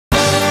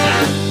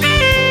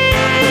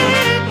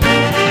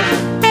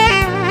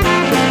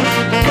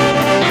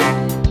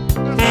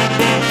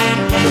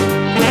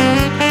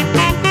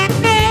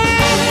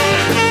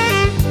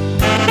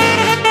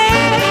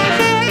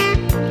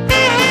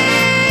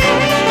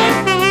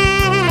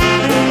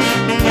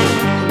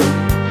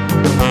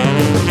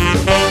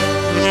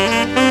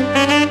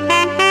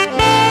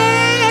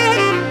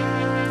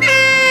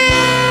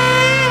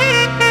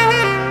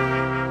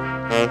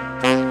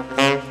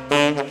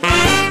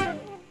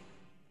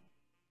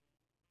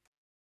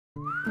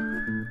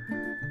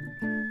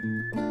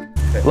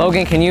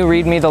Logan, can you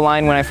read me the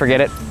line when I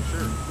forget it? Sure.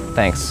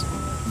 Thanks.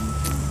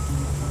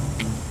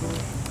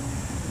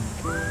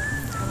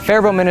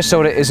 Faribault,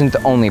 Minnesota isn't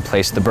the only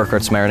place the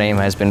Burkhart's name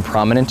has been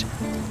prominent.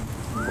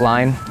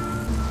 Line.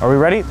 Are we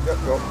ready? Yep,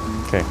 go.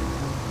 Okay.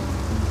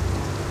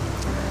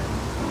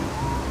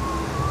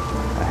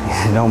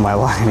 I know my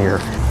line here.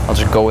 I'll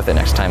just go with it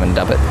next time and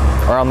dub it.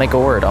 Or I'll make a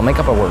word. I'll make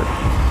up a word.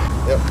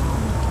 Yep.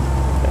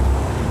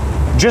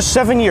 Just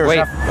 7 years Wait.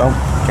 after. Oh,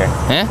 okay.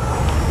 Eh?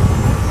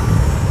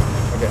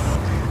 Okay.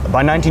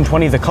 By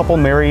 1920, the couple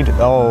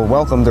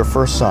welcomed their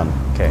first son.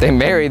 Okay. They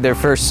married their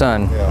first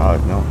son. Yeah.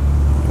 No.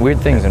 Weird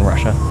things in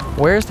Russia.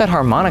 Where's that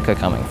harmonica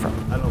coming from?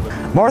 I don't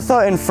know. Martha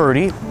and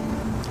Ferdy.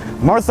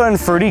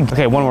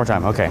 Okay, one more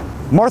time. Okay.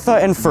 Martha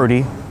and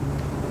Ferdy.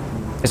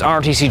 It's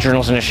ROTC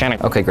Journals in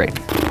Shannon. Okay, great.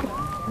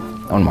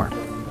 One more.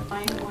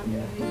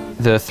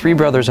 The three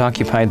brothers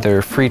occupied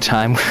their free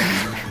time.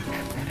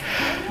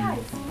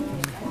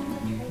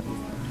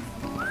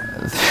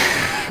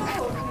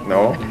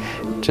 No?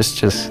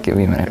 Just give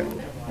me a minute.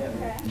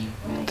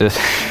 The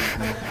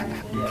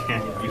You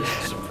can't be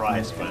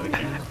surprised by the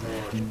camera.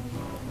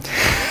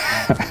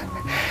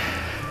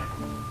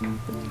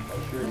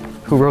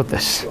 Who wrote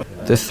this?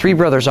 The three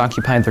brothers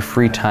occupied their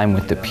free time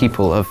with the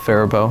people of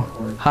Faribault.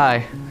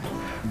 Hi.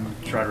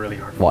 Tried really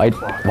hard. Why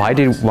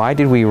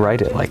did we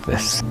write it like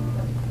this?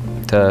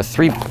 The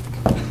three.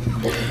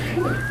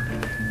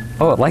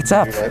 Oh, it lights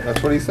up.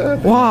 That's what he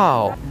said.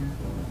 Wow.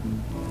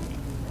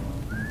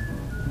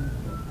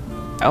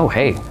 Oh,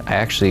 hey, I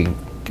actually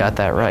got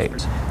that right.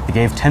 They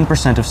gave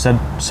 10% of said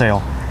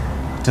sale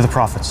to the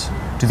profits,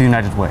 to the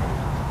United Way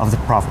of the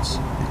profits.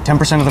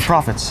 10% of the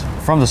profits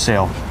from the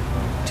sale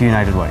to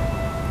United Way.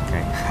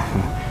 Okay.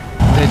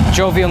 The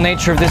jovial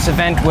nature of this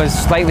event was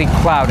slightly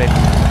clouded.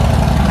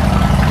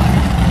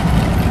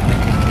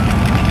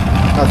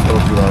 That's so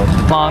too loud.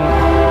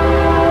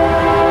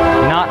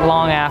 Not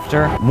long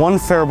after. One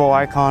Faribault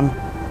icon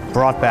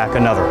brought back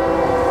another.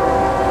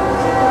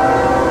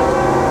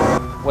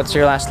 What's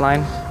your last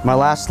line? My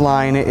last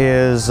line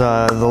is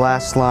the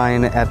last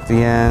line at the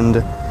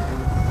end.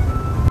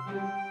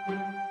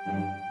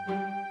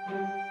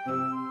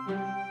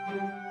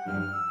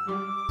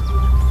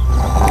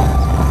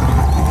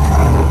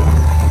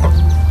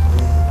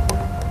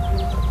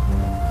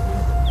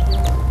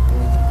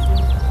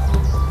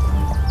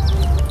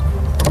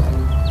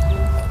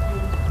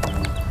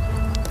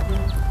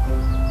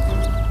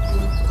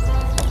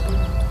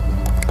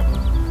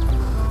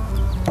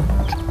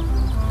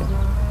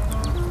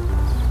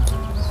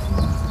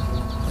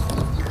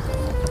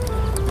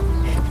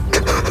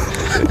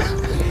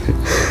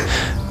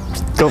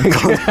 Don't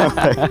go that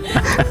way.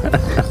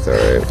 It's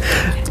alright.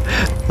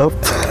 Oh.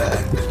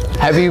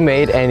 Have you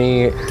made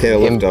any... Can I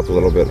lift up a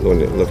little bit? When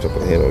you lift up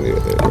the hand on you,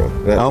 there you go.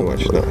 Not too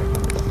much, no.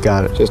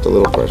 Got it. Just a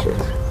little pressure.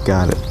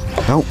 Got it.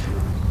 Nope.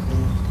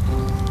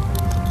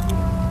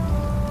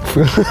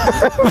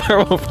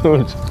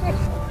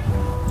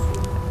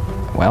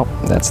 Well,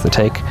 that's the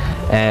take.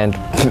 And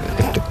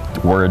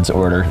words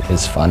order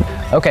is fun.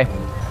 Okay.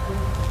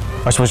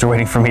 I suppose you're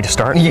waiting for me to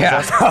start?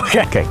 Yeah.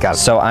 Okay. Okay, got it.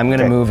 So I'm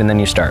gonna move and then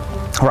you start.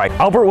 Right.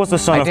 Albert was the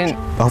son I of... didn't...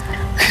 Oh.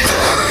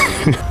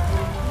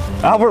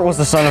 Albert was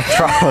the son of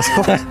Charles.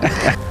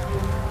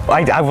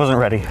 I wasn't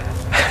ready.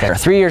 Okay.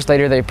 3 years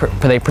later, they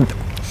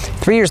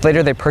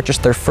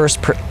purchased their first.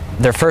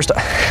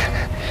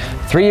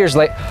 3 years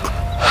late.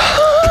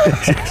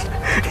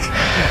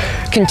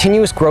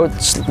 Continuous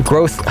growth.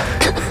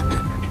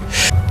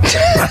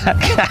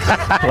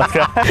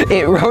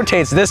 It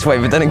rotates this way,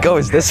 but then it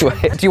goes this way.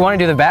 Do you want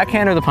to do the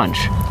backhand or the punch?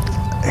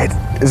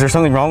 Is there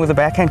something wrong with the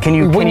backhand? Can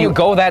you? When you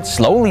go that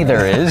slowly,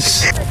 there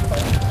is.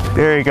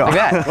 There you go. Like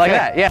that, like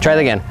that. Yeah. Try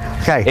that again.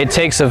 Okay. It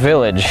takes a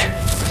village.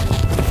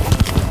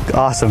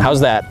 Awesome. How's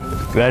that?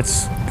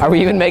 That's... Are we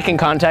even making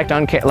contact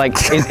on like,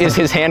 is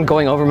his hand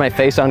going over my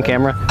face on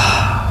camera?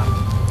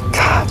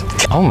 God.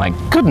 Oh my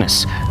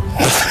goodness.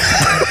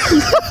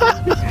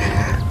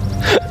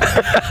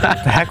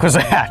 The heck was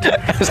that?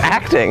 It was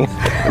acting.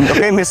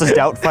 Okay, Mrs.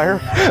 Doubtfire.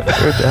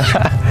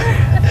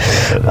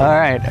 All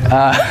right.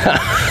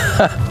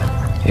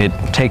 It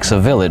takes a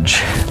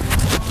village.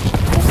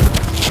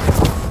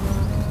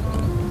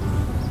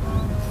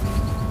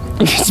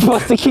 You're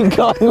supposed to keep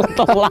going with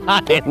the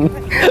line.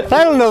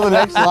 I don't know the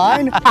next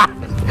line.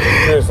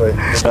 Seriously.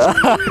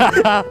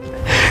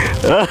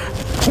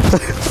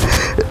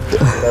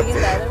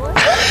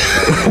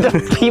 The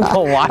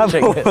people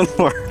watching it. One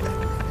more.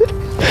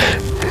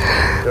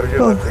 Go to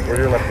your left. Where's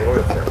your left? Go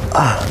there.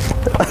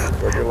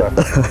 Where's your left?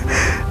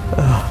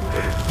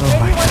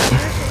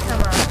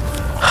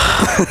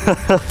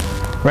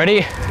 Ready?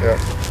 Yeah.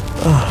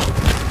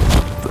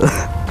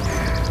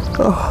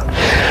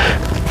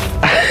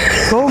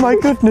 Oh my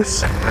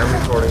goodness.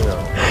 I'm recording now.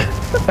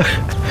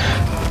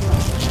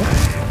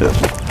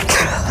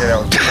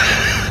 Get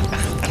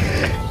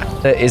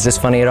out. Is this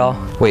funny at all?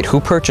 Wait, who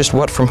purchased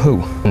what from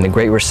who? And the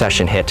Great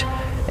Recession hit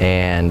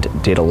and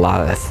did a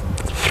lot of,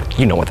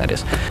 you know what that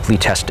is,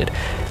 tested.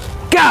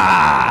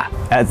 Gah!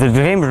 At the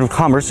Chamber of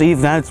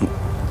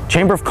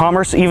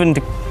Commerce, even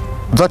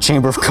The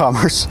Chamber of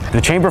Commerce. The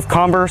Chamber of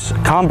Commerce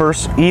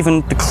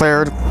even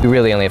declared... We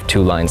really only have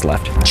 2 lines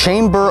left.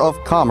 Chamber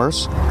of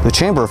Commerce. The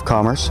Chamber of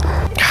Commerce.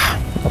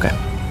 Okay.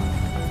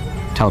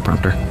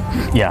 Teleprompter.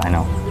 Yeah, I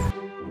know.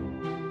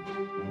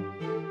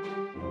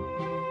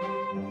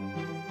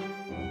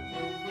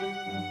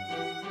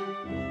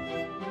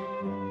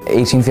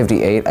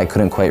 $1858, I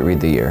couldn't quite read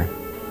the year.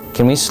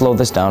 Can we slow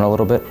this down a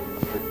little bit?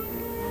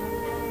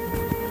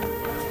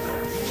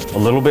 A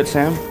little bit,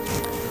 Sam?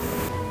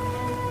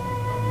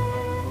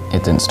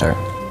 It didn't start.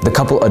 The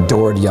couple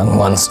adored young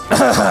ones.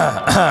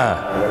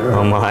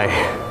 Oh my.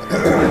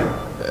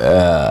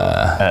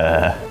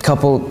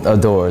 Couple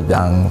adored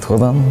young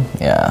them.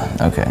 Yeah,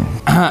 okay.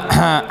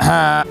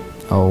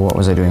 Oh, what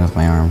was I doing with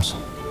my arms?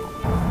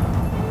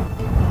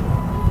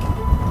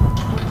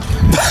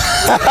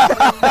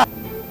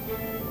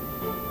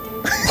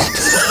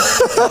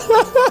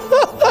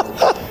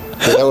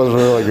 That was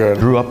really good.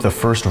 Drew up the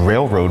first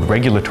railroad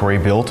regulatory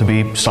bill to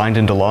be signed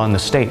into law in the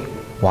state.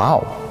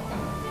 Wow.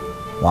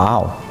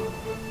 Wow.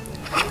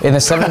 In the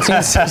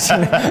 17th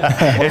century.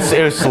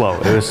 It was slow.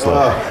 It was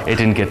slow. It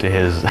didn't get to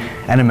his.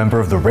 And a member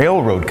of the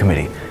railroad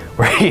committee.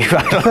 Where he,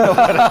 I don't know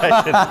what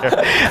I did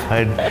there.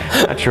 I'm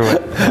not sure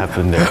what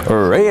happened there.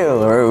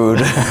 Railroad.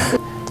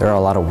 There are a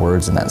lot of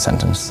words in that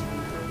sentence.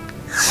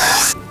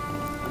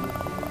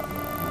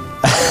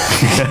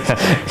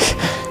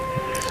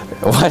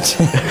 What?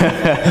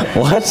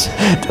 What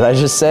did I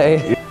just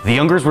say? The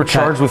Youngers were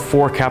charged with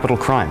 4 capital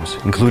crimes,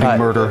 including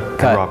murder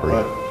and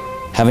robbery.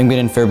 Having been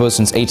in Faribault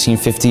since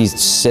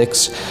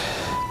 1856.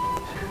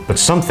 But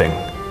something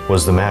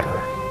was the matter.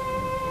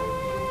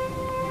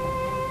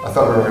 I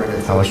thought we were going to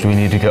get... How much do we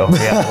need to go?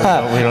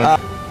 Yeah, we don't.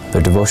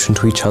 Their devotion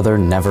to each other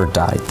never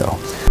died, though.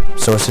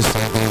 Sources.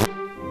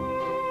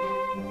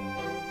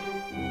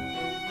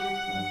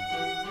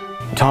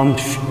 Tom.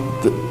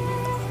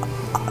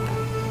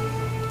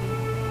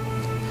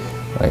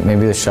 Like,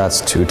 maybe the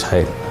shot's too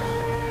tight.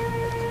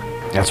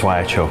 That's why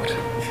I choked.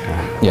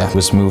 Yeah,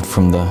 was moved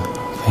from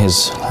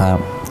his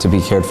to be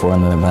cared for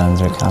in the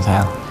bands. It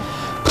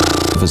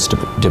was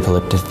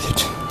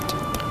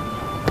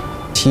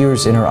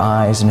tears in her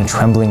eyes in a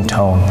trembling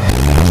tone.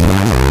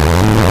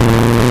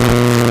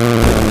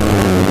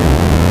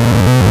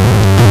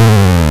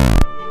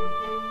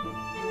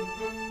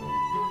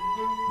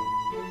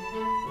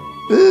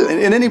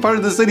 In any part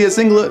of the city, a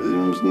single...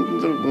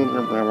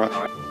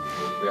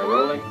 We are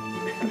rolling.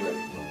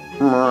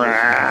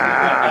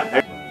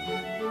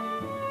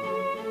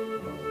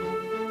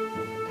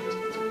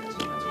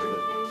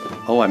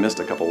 Oh, I missed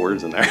a couple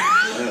words in there.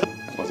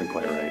 That wasn't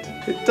quite right.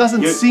 It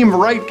doesn't seem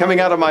right coming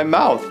out of my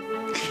mouth.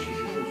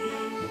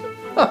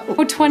 Oh,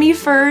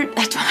 21st.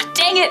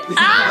 Dang it!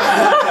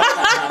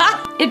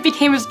 Ah! It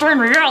became a stern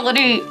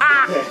reality.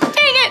 Ah!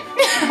 Dang it!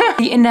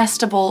 The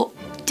inestimable.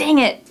 Dang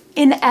it!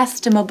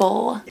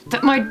 Inestimable.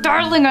 But my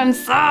darling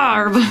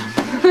unsarb.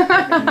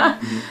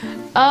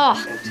 Oh.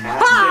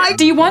 Hi!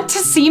 Do you want to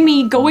see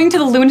me going to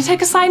the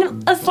lunatic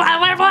asylum?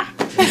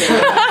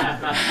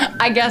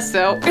 I guess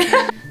so.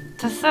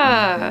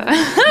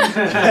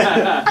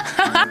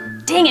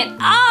 Dang it!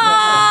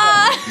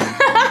 Ah!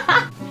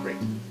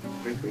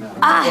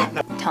 Ah,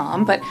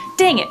 Tom, but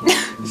dang it.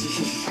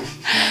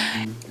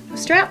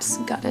 Straps?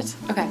 Got it.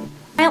 Okay.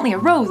 Silently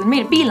arose and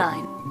made a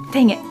beeline.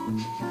 Dang it.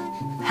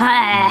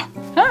 Ha!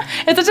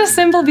 It's such a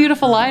simple,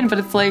 beautiful line, but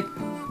it's like...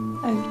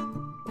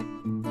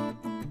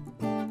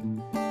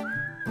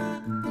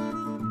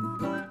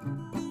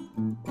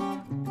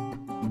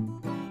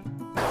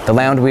 The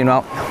land we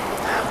know.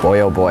 Boy,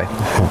 oh boy.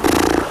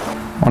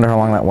 Wonder how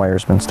long that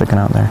wire's been sticking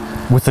out there.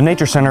 With the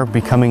Nature Center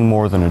becoming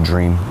more than a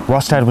dream,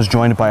 Rustad was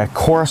joined by a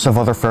chorus of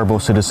other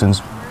Faribault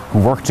citizens who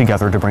worked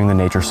together to bring the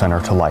Nature Center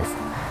to life.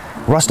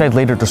 Rustad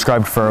later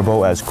described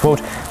Faribault as,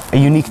 quote, a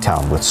unique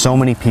town with so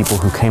many people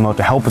who came out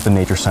to help at the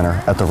Nature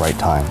Center at the right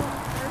time.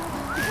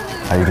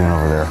 How you doing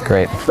over there?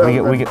 Great.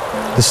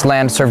 This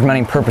land served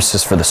many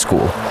purposes for the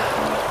school.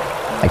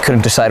 I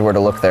couldn't decide where to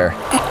look there.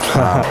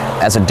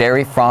 As a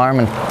dairy farm,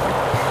 and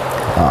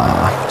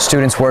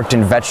students worked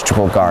in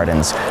vegetable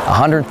gardens,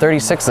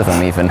 136 of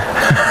them even.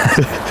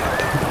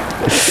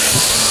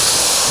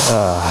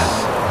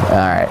 All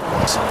right,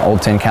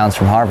 old tin cans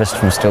from harvest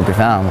can still be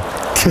found.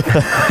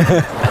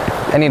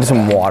 I need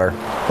some water.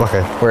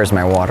 Okay. Where's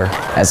my water?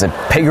 As a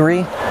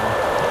piggery?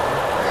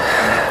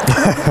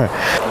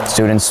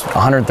 Students,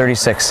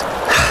 136.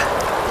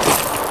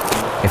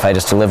 If I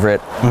just deliver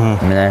it,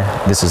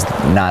 this is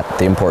not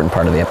the important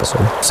part of the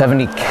episode.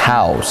 70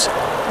 cows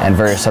and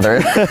various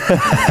other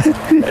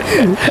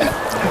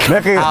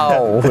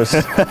cows.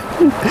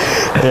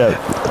 Yeah,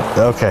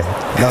 okay.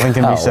 Nothing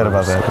can be said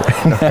about that.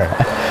 Okay.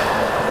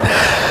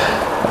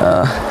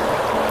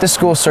 This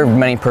school served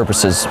many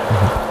purposes.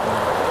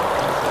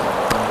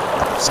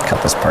 Let's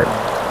cut this part.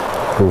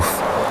 Oof.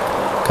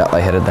 Got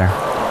lightheaded there.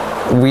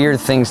 Weird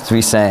things to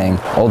be saying.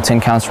 Old tin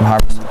cows from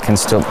harvest can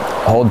still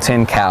hold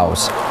tin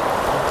cows.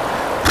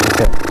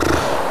 Okay.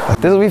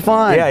 This will be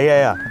fun.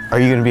 Yeah. Are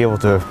you going to be able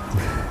to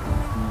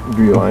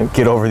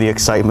get over the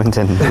excitement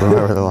and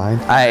remember the line?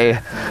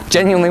 I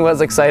genuinely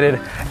was excited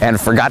and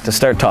forgot to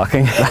start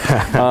talking.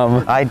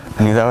 I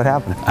knew that would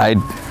happen.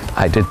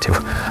 I did too.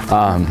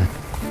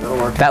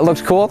 That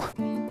looked cool.